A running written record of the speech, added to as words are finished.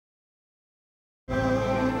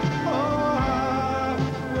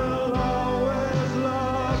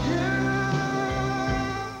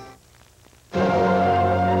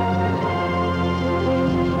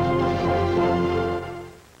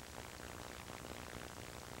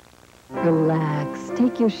Relax.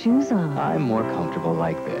 Take your shoes off. I'm more comfortable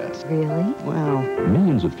like this. Really? Well,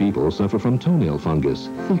 Millions of people suffer from toenail fungus,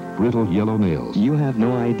 thick, brittle yellow nails. you have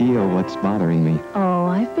no idea what's bothering me. Oh,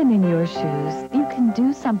 I've been in your shoes. You can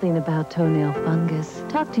do something about toenail fungus.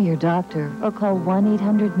 Talk to your doctor or call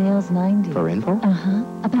 1-800-NAILS-90. For info? Uh-huh.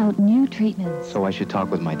 About new treatments. So I should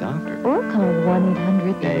talk with my doctor. Or call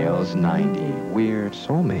 1-800-NAILS-90. We're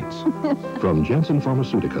soulmates. From Janssen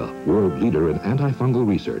Pharmaceuticals, world leader in antifungal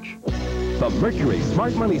research. The Mercury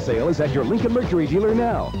Smart Money Sale is at your Lincoln Mercury dealer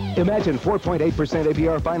now. Imagine 4.8%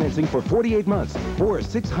 APR financing for 48 months or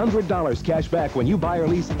 $600 cash back when you buy or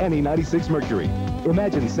lease any 96 Mercury.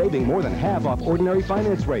 Imagine saving more than half off ordinary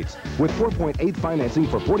finance rates with 4.8 financing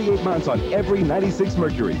for 48 months on every 96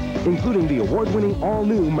 Mercury, including the award-winning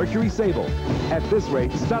all-new Mercury Sable. At this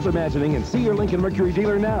rate, stop imagining and see your Lincoln Mercury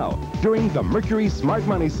dealer now during the Mercury Smart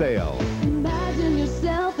Money Sale. Imagine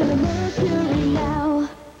yourself in a Mercury now.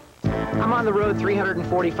 I'm on the road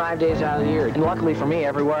 345 days out of the year, and luckily for me,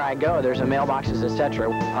 everywhere I go, there's a mailboxes,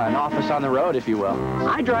 etc. An office on the road, if you will.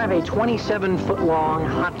 I drive a 27-foot-long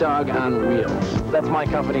hot dog on wheels. That's my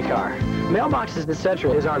company car. Mailboxes,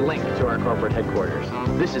 etc. is our link to our corporate headquarters.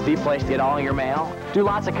 This is the place to get all your mail, do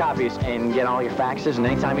lots of copies, and get all your faxes, and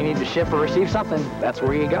anytime you need to ship or receive something, that's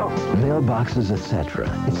where you go. Mailboxes, etc.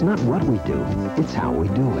 It's not what we do, it's how we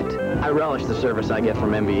do it. I relish the service I get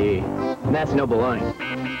from MBE, and that's no baloney.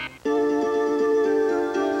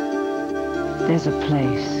 There's a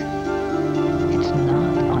place. It's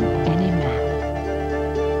not on any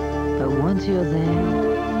map. But once you're there,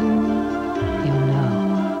 you know.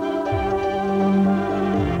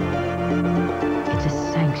 It's a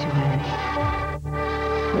sanctuary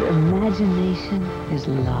where imagination is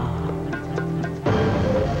law.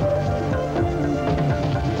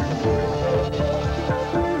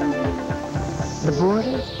 The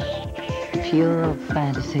border, pure of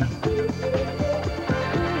fantasy.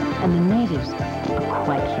 And the natives are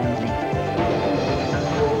quite friendly.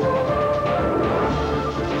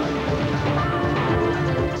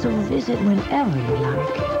 So visit whenever you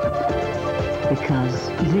like, because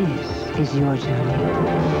this is your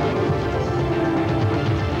journey.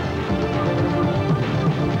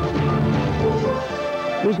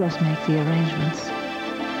 We just make the arrangements.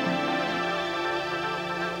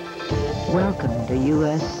 Welcome to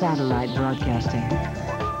U.S. Satellite Broadcasting.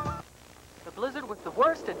 With the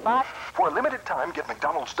worst at 5. For a limited time, get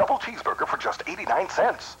McDonald's Double Cheeseburger for just 89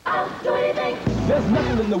 cents. I'll do anything. There's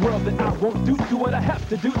nothing in the world that I won't do what I have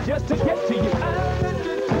to do just to get to you.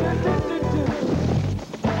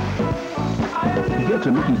 Get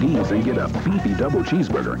to Mickey D's and get a beefy double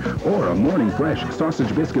cheeseburger or a morning fresh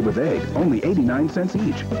sausage biscuit with egg, only 89 cents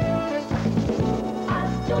each.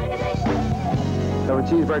 Double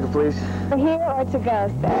cheeseburger, please. Here or to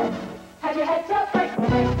go, sir? Have your heads up, break.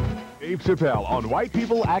 Dave Chappelle on White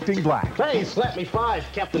People Acting Black. Hey, slap me 5,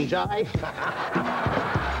 Captain Jive.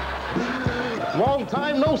 Long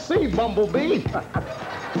time no see, Bumblebee.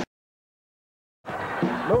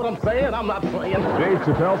 Know what I'm saying? I'm not playing. Dave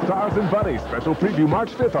Chappelle Stars and Buddies. Special preview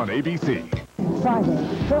March 5th on ABC. Friday,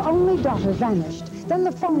 her only daughter vanished. Then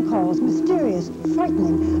the phone calls, mysterious,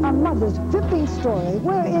 frightening. A mother's gripping story,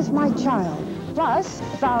 where is my child? Plus,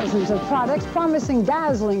 thousands of products promising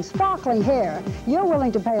dazzling, sparkling hair. You're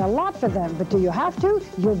willing to pay a lot for them, but do you have to?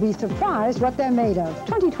 You'll be surprised what they're made of.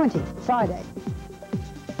 2020, Friday.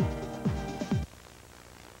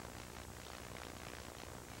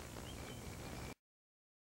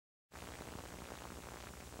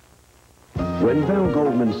 When Val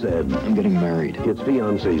Goldman said, I'm getting married, his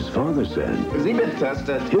fiance's father said, Has he been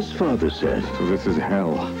tested? his father said, So this is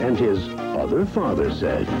hell. and his other father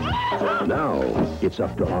said, now it's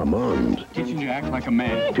up to Armand Teaching you to act like a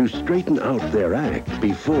man. to straighten out their act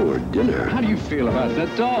before dinner. How do you feel about the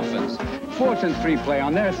Dolphins? 4th and 3 play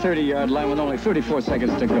on their 30-yard line with only 34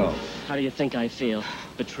 seconds to go. How do you think I feel?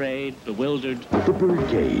 Betrayed, bewildered? The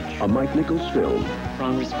Birdcage, a Mike Nichols film.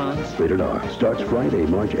 Wrong response? Rated R. Starts Friday,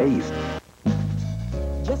 March 8th.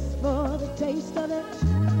 Just for the taste of it,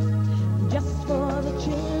 just for the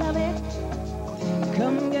chill of it,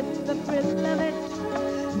 come get the thrill of it,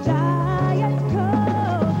 Diet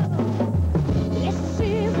Coke. This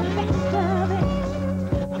is the best of it,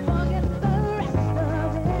 forget the rest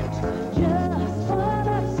of it, just for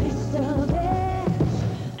the taste of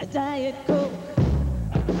it, Diet Coke.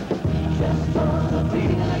 Just for the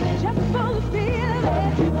feel of it, just for the feel of it,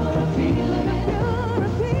 just for the feel of it, pure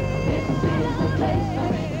appeal.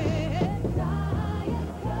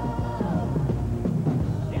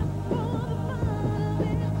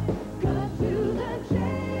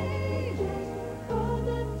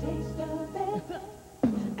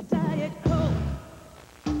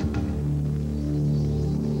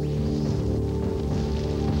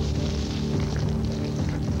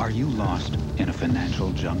 Are you lost in a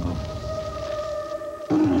financial jungle?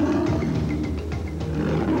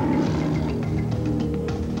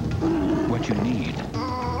 What you need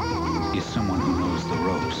is someone who knows the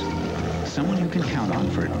ropes. Someone you can count on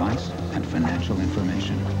for advice and financial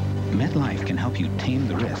information. MetLife can help you tame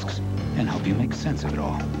the risks and help you make sense of it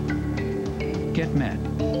all. Get Met.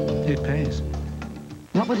 It pays.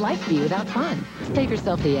 What would life be without fun? Save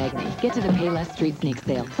yourself the agony. Get to the Payless Street Sneak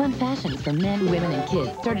Sale. Fun fashions for men, women, and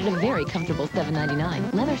kids start at a very comfortable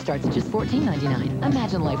 $7.99. Leather starts at just $14.99.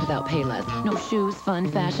 Imagine life without Payless. No shoes,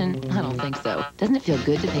 fun, fashion? I don't think so. Doesn't it feel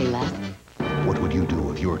good to pay less? What would you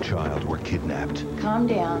do if your child were kidnapped? Calm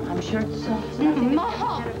down. I'm sure it's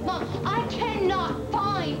Mom, I cannot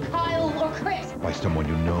find Kyle or Chris. By someone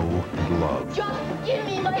you know and love. Just give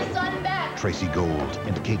me my son back. Tracy Gold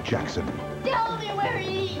and Kate Jackson. Tell me where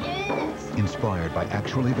he is. Inspired by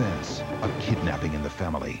actual events. A Kidnapping in the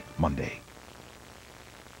Family, Monday.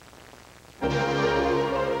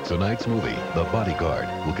 Tonight's movie, The Bodyguard,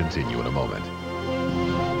 will continue in a moment.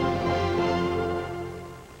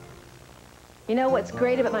 You know what's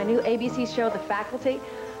great about my new ABC show, The Faculty?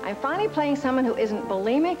 I'm finally playing someone who isn't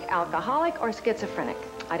bulimic, alcoholic, or schizophrenic.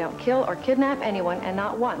 I don't kill or kidnap anyone, and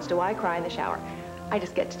not once do I cry in the shower. I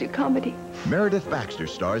just get to do comedy. Meredith Baxter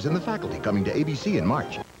stars in The Faculty, coming to ABC in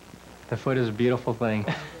March. The foot is a beautiful thing.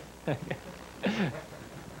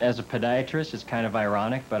 As a podiatrist, it's kind of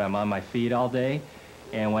ironic, but I'm on my feet all day,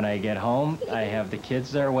 and when I get home, I have the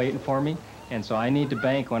kids there waiting for me, and so I need to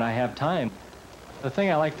bank when I have time. The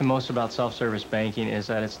thing I like the most about self-service banking is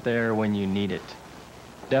that it's there when you need it.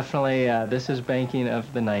 Definitely, this is banking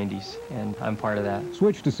of the 90s, and I'm part of that.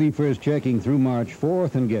 Switch to Seafirst checking through March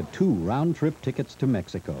 4th and get 2 round-trip tickets to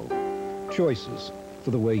Mexico. Choices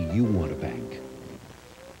for the way you want to bank.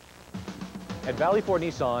 At Valley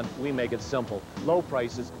Ford-Nissan, we make it simple. Low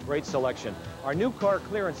prices, great selection. Our new car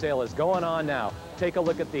clearance sale is going on now. Take a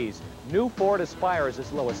look at these. New Ford Aspire is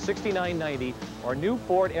as low as $69.90, or new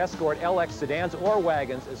Ford Escort LX sedans or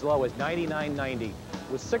wagons as low as $99.90.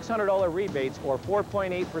 With $600 rebates or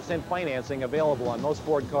 4.8% financing available on most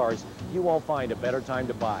Ford cars, you won't find a better time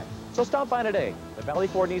to buy. So stop by today. The Valley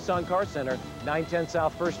Ford Nissan Car Center, 910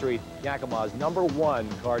 South First Street, Yakima's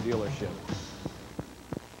 #1 car dealership.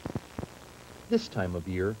 This time of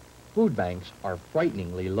year, food banks are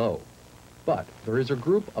frighteningly low. But there is a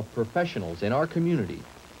group of professionals in our community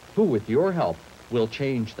who, with your help, will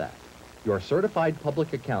change that. Your certified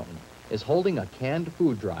public accountant is holding a canned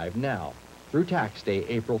food drive now through tax day,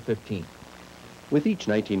 April 15th. With each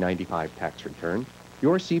 1995 tax return,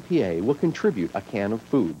 your CPA will contribute a can of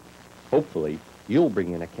food. Hopefully, you'll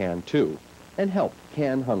bring in a can too and help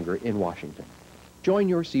Can Hunger in Washington. Join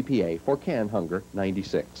your CPA for Can Hunger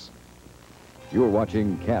 96. You're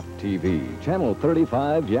watching KAPP TV, Channel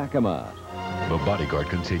 35, Yakima. The Bodyguard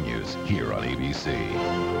continues here on ABC.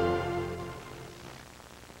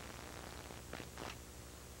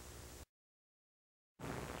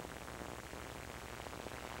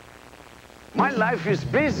 My life is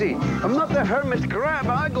busy. I'm not a hermit crab.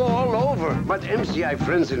 I go all over. But MCI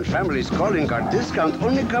Friends and Family's calling card discount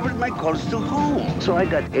only covered my calls to home. So I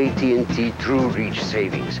got AT&T True Reach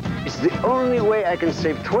Savings. It's the only way I can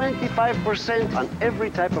save 25% on every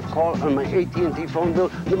type of call on my AT&T phone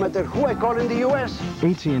bill, no matter who I call in the U.S.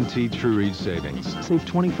 AT&T True Reach Savings. Save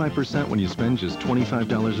 25% when you spend just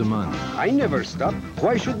 $25 a month. I never stop.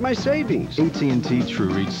 Why should my savings? AT&T True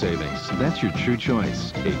Reach Savings. That's your true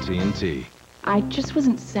choice. AT&T. I just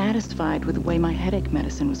wasn't satisfied with the way my headache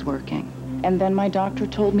medicine was working. And then my doctor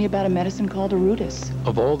told me about a medicine called Orudis.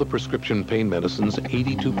 Of all the prescription pain medicines,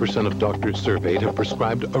 82% of doctors surveyed have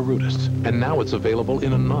prescribed Orudis. And now it's available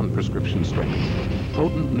in a non-prescription strength.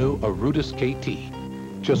 Potent new Orudis KT.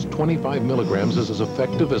 Just 25 milligrams is as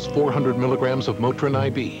effective as 400 milligrams of Motrin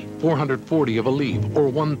IB, 440 of Aleve, or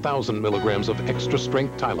 1,000 milligrams of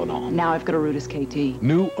extra-strength Tylenol. Now I've got Orudis KT.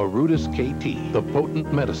 New Orudis KT, the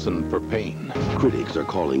potent medicine for pain. Critics are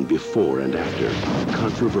calling Before and After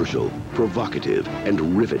controversial, provocative,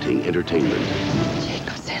 and riveting entertainment.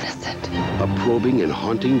 Jacob's innocent. A probing and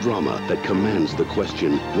haunting drama that commands the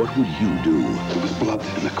question, what would you do? There was blood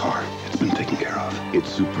in the car. It's been taken care of. It's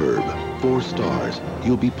superb. 4 stars.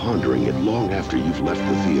 You'll be pondering it long after you've left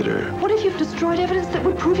the theater. What if you've destroyed evidence that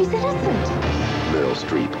would prove he's innocent? Meryl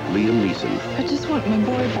Streep, Liam Neeson. I just want my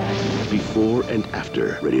boy back. Before and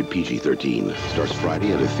After, rated PG-13. Starts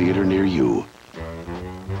Friday at a theater near you.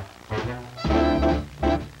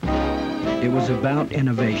 It was about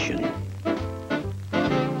innovation.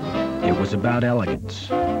 It was about elegance.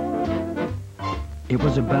 It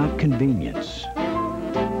was about convenience.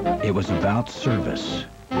 It was about service.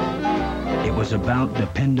 It was about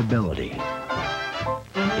dependability.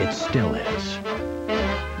 It still is.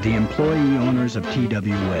 The employee owners of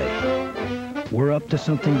TWA. We're up to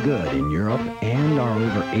something good in Europe and our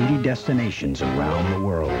over 80 destinations around the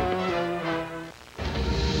world.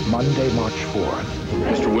 Monday, March 4th.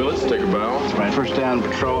 Mr. Willis, take a bow. It's my first day on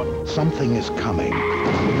patrol. Something is coming.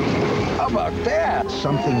 How about that?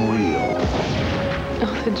 Something real.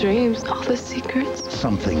 All the dreams, all the secrets.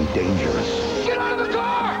 Something dangerous. Get out of the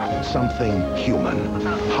car! Something human.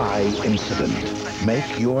 High incident.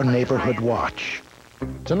 Make your neighborhood watch.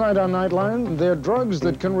 Tonight on Nightline, they're drugs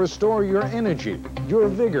that can restore your energy, your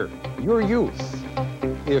vigor, your youth,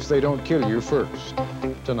 if they don't kill you first.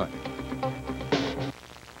 Tonight.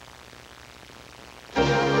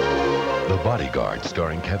 The Bodyguard,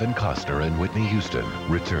 starring Kevin Costner and Whitney Houston,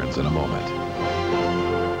 returns in a moment.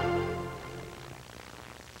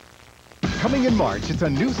 Coming in March, it's a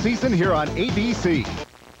new season here on ABC.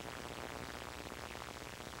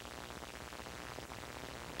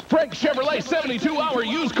 Frank Chevrolet 72-hour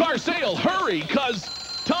used car sale. Hurry, cause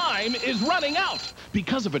time is running out.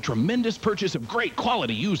 Because of a tremendous purchase of great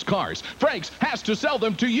quality used cars, Frank's has to sell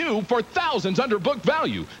them to you for thousands under book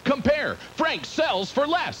value. Compare. Frank sells for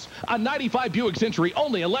less. A 95 Buick Century,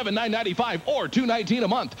 only $11,995 or $219 a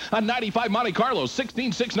month. A 95 Monte Carlo,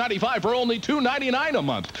 $16,695 for only $299 a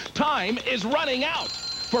month. Time is running out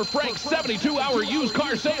for Frank's 72-hour used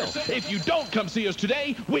car sale. If you don't come see us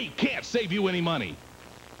today, we can't save you any money.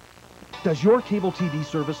 Does your cable TV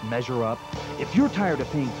service measure up? If you're tired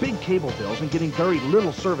of paying big cable bills and getting very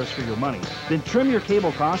little service for your money, then trim your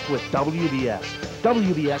cable cost with WBS.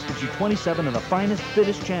 WBS gives you 27 of the finest,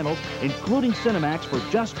 fittest channels, including Cinemax, for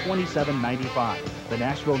just $27.95. The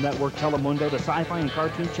Nashville Network, Telemundo, the Sci-Fi and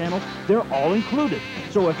Cartoon channels, they're all included.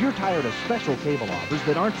 So if you're tired of special cable offers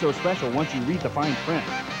that aren't so special once you read the fine print,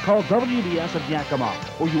 call WBS of Yakima,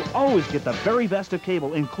 or you always get the very best of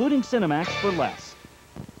cable, including Cinemax, for less.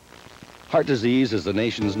 Heart disease is the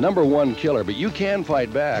nation's #1 killer, but you can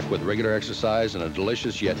fight back with regular exercise and a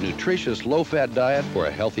delicious yet nutritious low-fat diet for a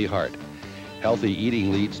healthy heart. Healthy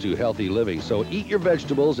eating leads to healthy living, so eat your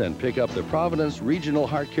vegetables and pick up the Providence Regional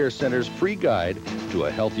Heart Care Center's free guide to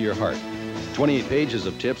a healthier heart. 28 pages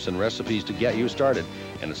of tips and recipes to get you started,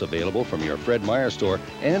 and it's available from your Fred Meyer store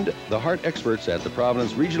and the heart experts at the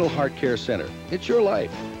Providence Regional Heart Care Center. It's your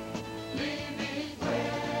life.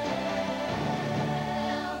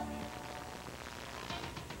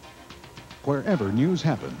 Wherever news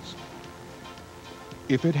happens.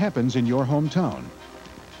 If it happens in your hometown,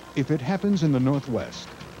 if it happens in the Northwest,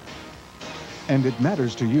 and it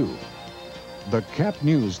matters to you, the KAPP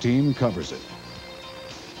News team covers it.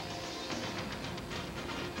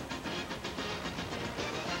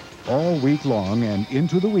 All week long and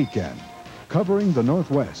into the weekend, covering the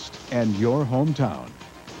Northwest and your hometown.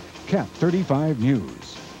 KAPP 35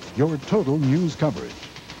 News, your total news coverage.